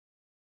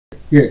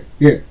Yeah.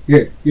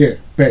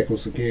 Back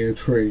once again,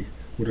 Trey,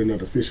 with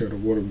another Fish Out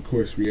of Water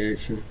request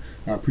reaction.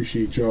 I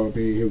appreciate y'all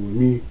being here with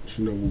me.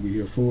 You know what we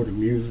here for, the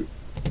music.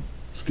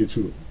 Let's get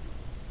to it.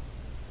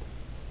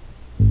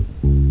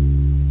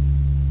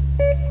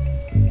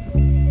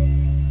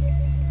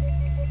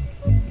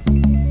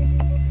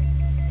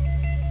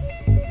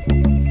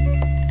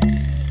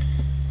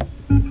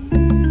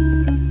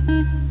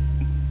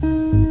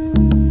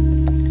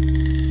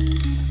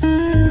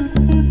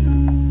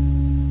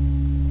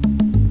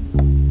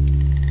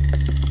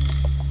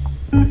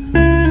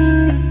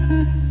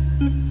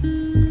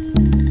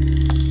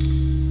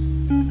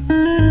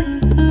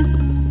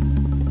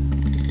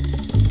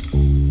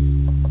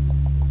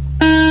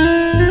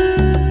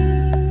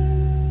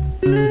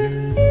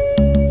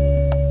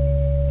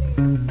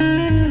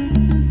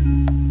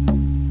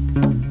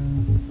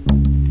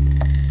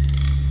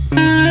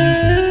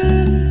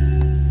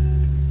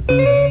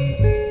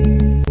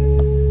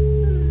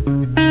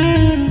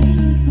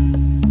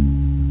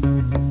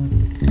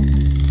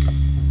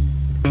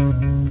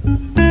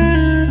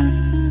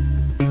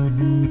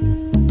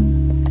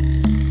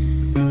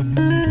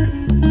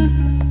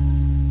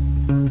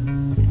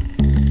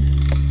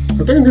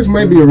 I think this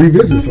might be a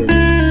revisit for me,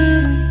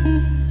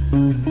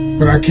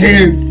 but I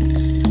can't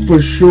for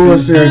sure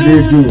say I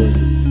did do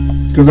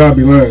it, because I'll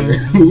be lying.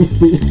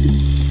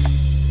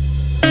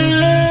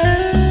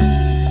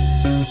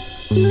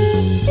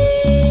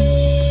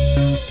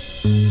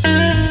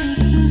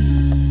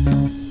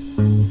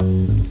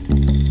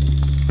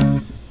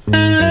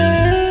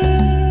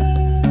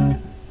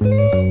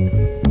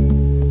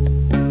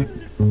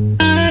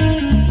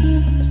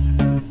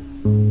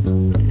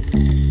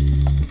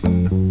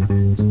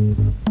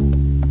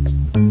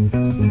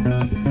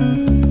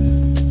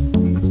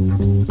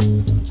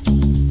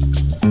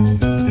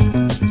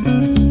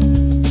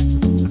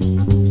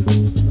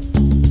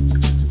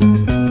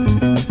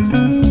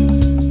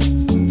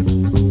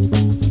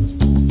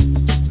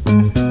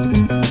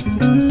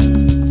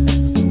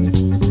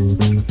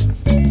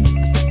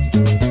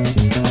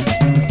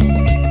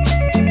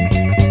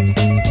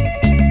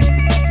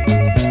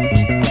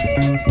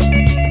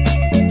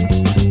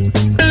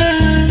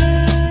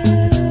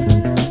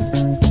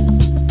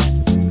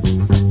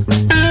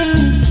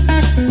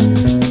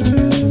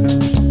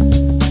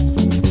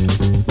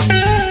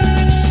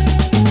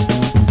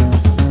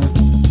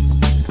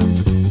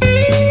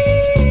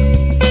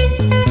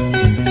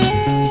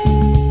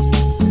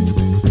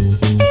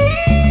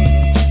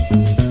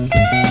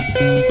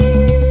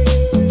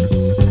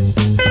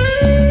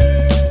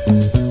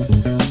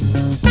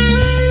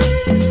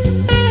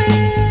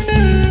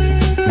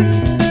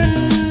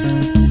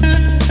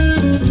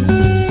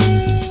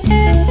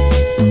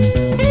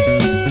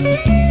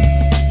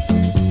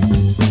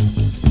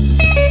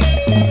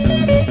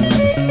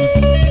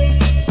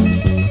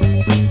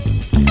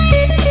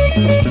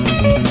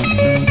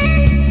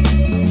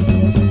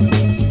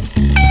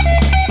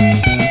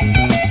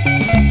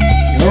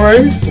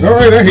 All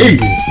right, I hear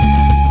you.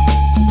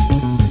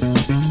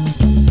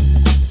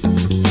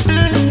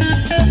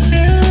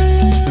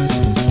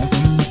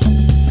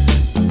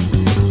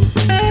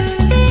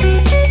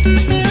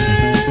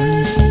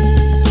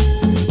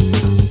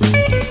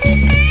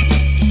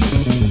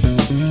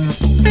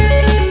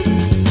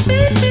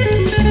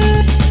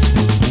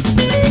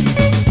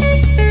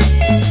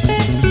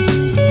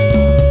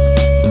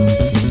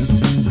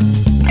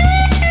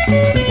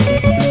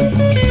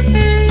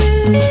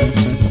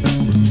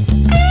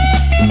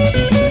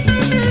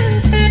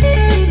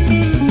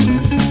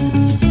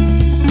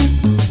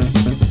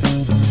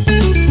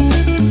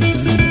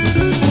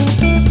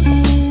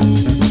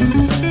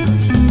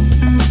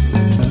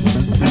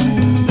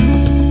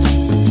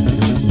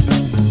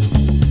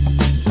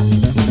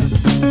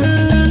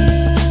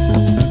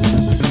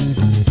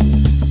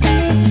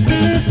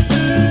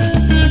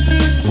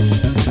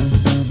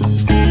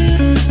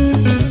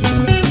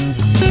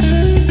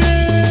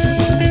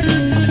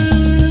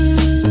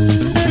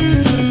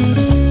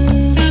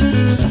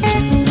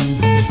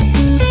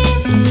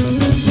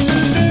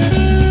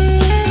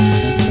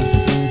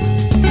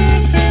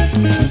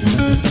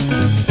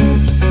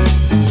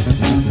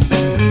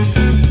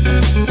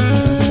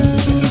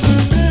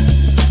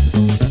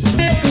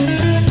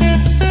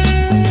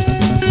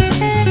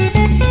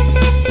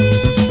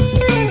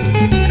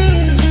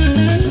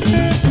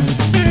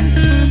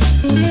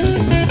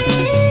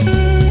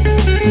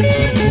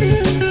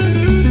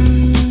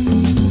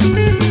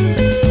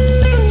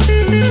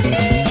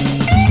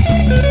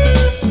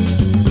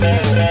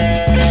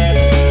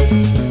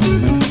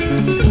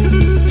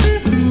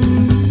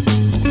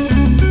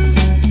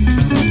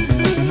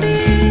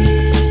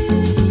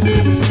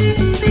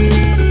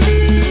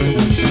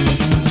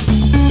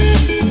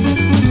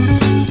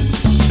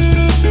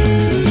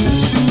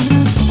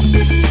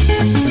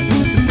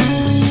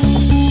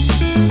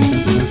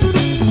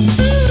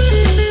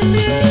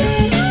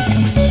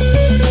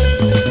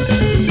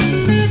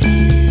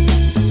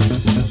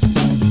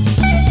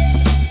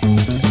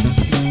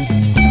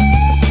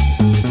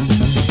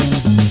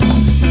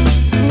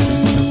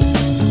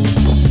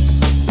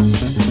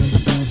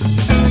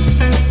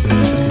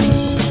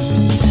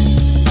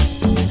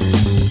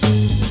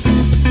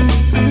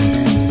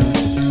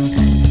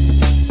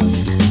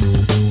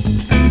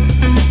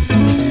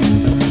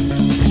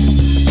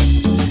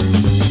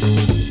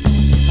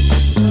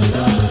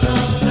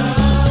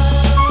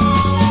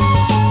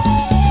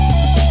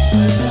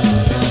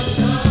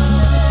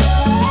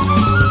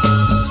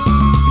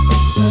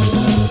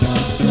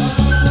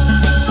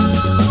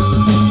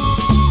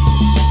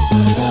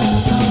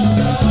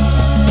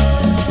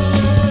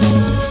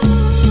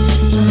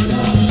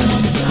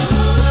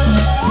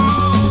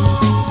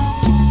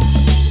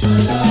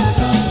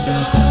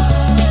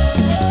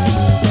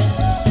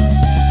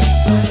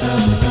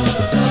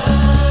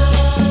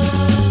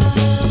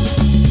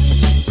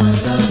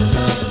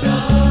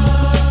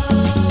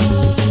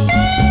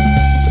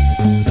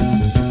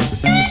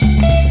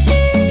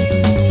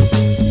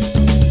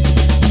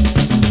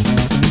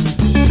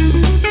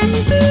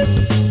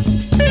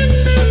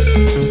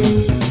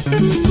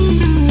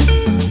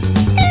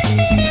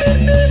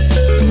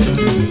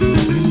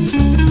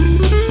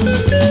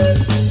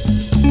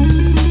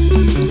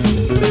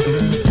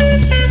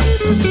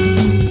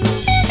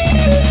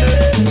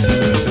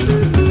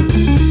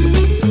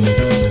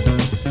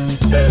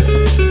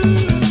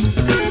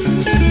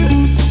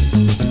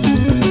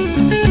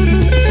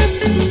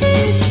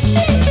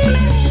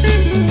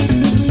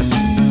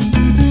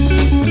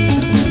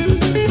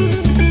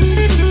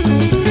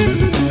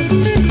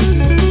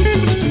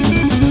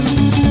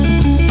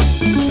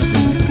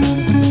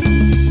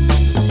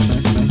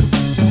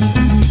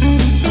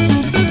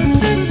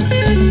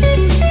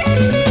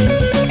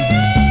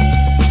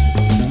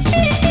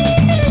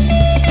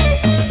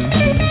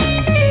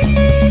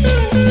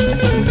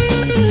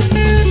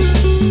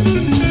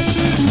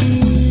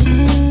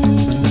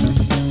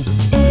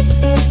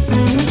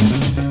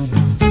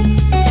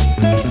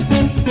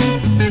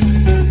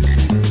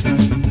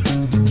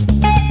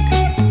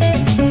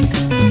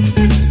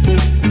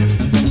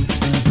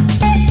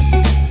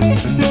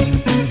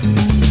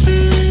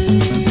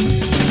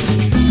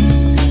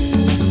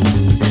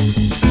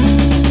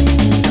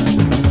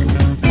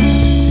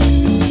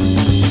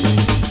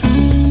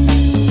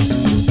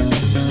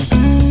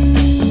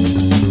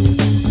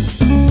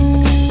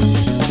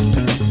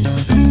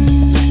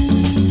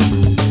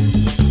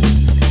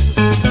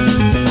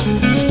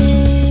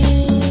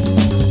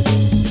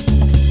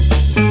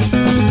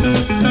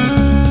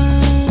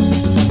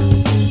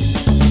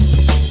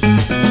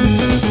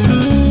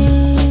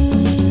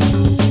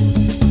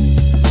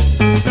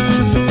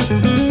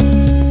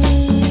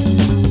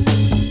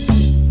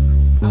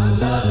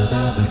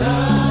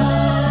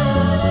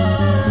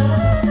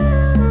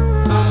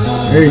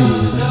 Hey,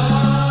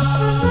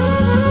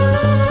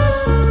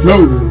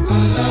 floating,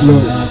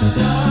 floating.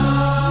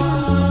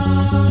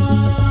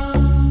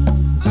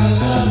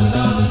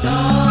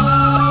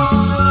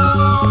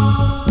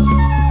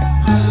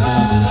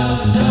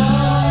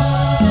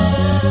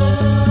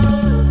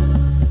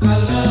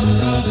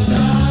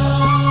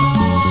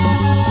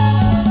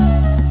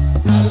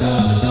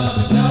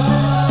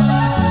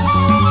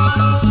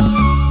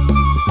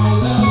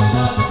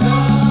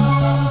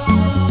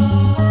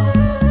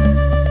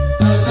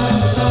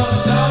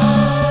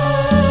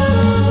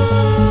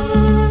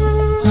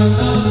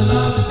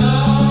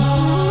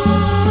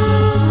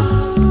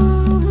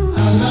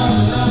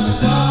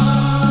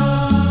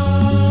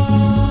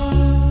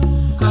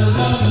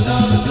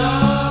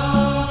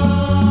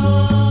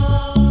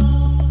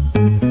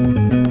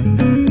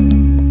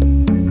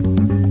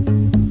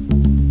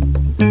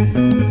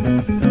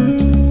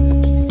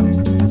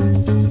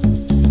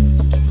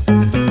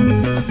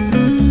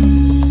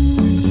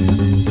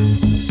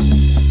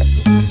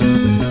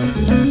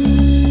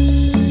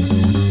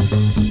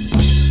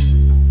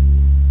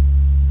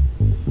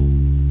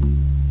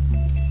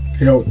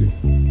 Healthy.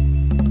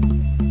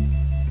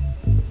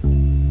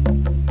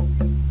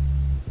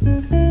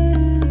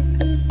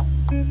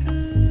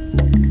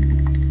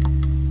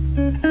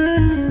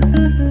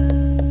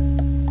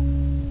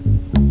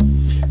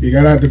 You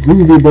got out the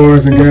groovy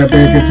bars and got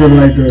back into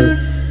like the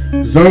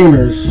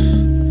zoners,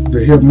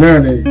 the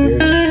hypnotic,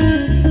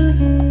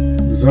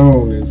 the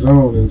zone and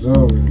zone and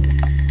zone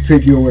and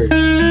take you away.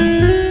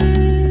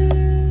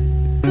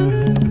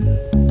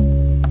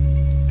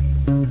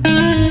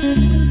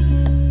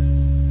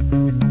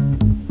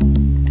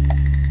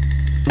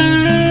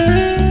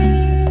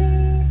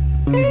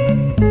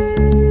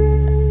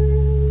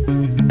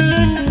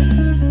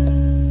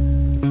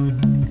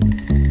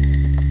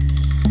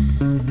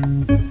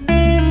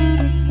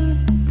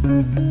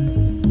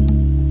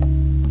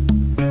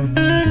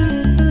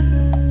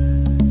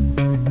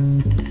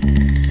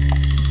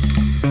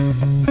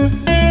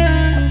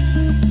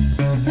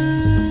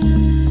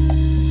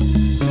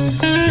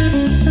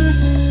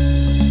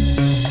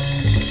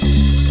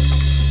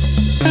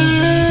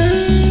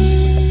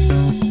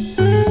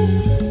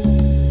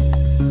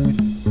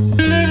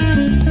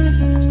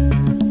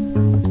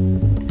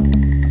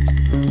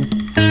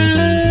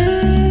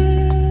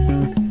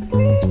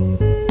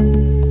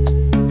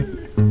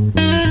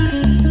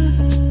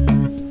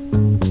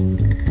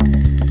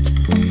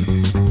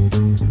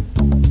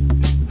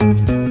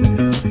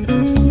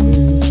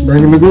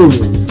 Bringing the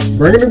groove.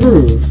 Bringing the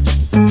groove.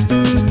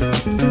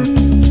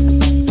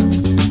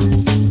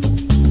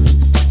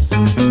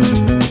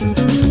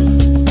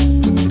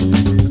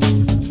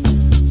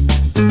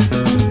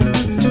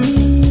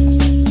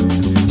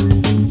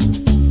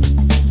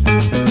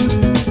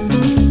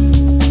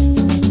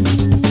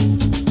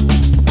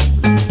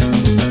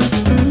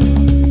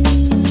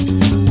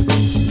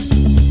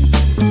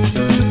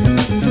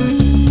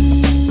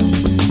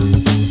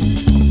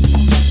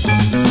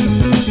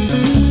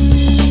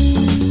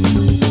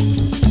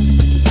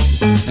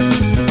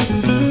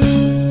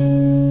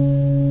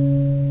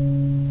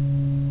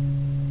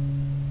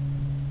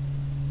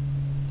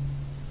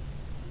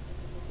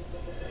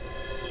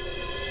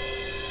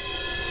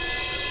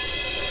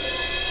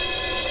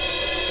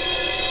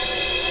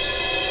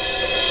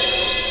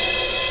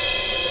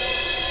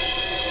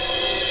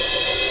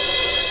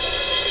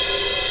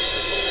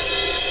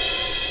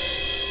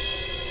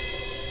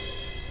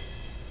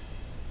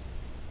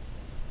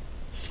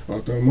 I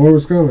thought more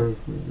was coming.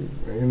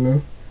 You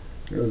know,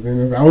 it was.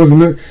 I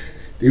wasn't.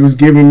 They was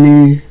giving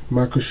me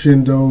my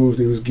crescendos.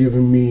 They was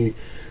giving me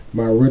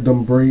my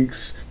rhythm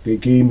breaks. They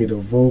gave me the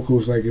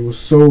vocals. Like, it was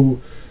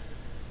so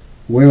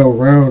well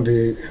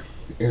rounded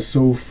and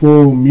so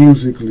full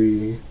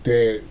musically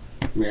that,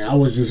 man, I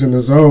was just in the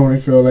zone.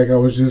 It felt like I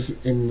was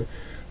just in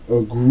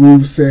a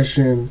groove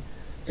session,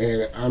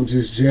 and I'm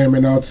just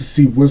jamming out to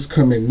see what's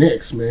coming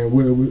next, man.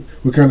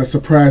 What kind of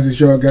surprises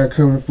y'all got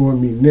coming for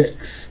me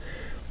next?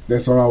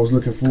 That's all I was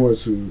looking forward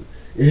to.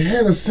 It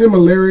had a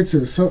similarity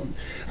to something.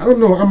 I don't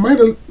know. I might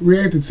have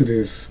reacted to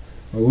this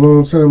a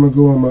long time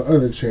ago on my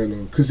other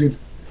channel, because it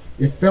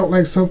felt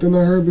like something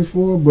I heard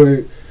before,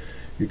 but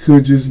it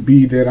could just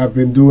be that I've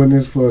been doing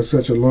this for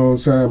such a long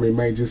time. It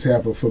might just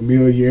have a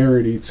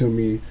familiarity to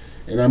me,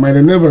 and I might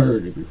have never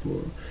heard it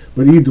before.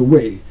 But either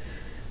way,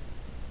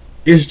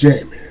 it's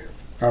jamming.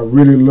 I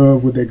really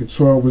love what their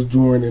guitar was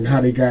doing and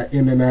how they got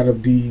in and out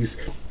of these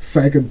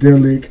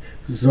psychedelic,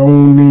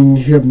 zoning,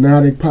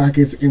 hypnotic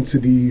pockets into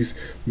these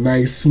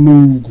nice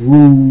smooth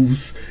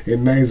grooves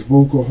and nice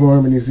vocal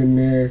harmonies in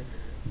there.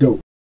 Dope.